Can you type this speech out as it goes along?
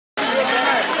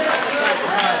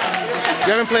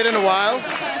You haven't played in a while?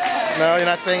 No, you're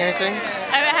not saying anything?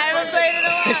 I haven't played in a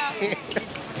while.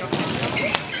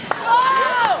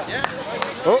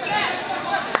 Oh!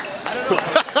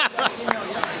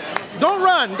 Don't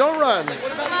run, don't run.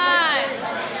 Come on.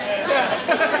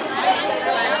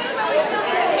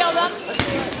 Kill them.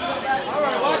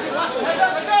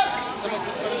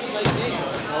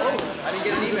 I didn't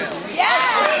get an email.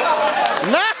 Yeah!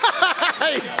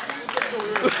 Nice!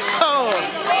 Oh.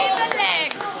 Between the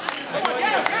legs.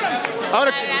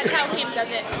 That's how Kim does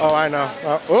it. Oh, I know.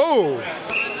 Oh!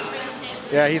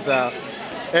 Yeah, he's out.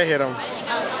 It hit him.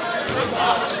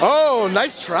 Oh,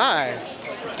 nice try.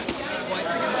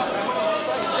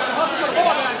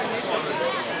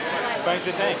 Frank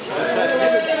the Tank.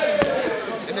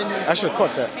 I should have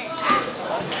caught that. I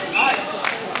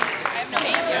have no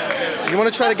aim. You want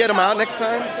to try to get him out next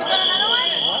time? You got another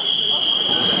one?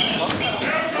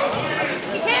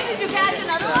 Kim, did you catch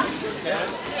another one?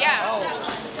 Yeah. Oh,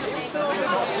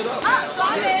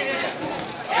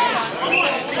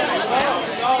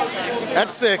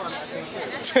 That's 6.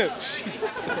 Jeez.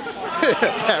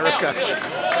 Erica.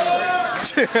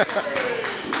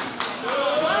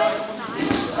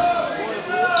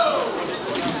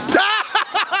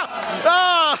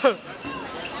 Oh!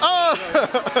 Oh!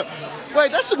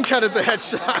 Wait, that shouldn't count as a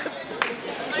headshot.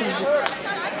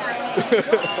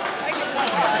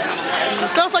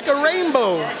 That was like a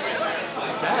rainbow.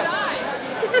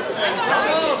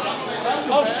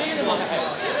 Oh, she hit him on the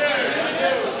head.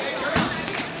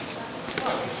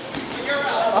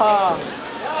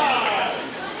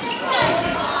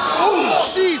 Oh,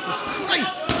 Jesus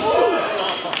Christ.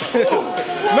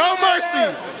 No mercy.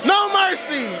 No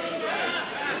mercy.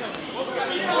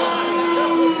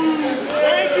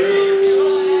 Thank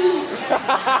you.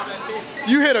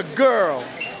 You hit a girl.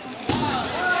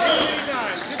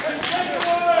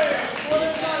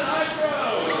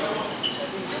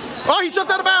 Oh, he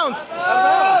jumped out of bounds.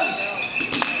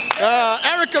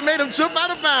 Erica made him jump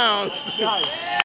out of bounds.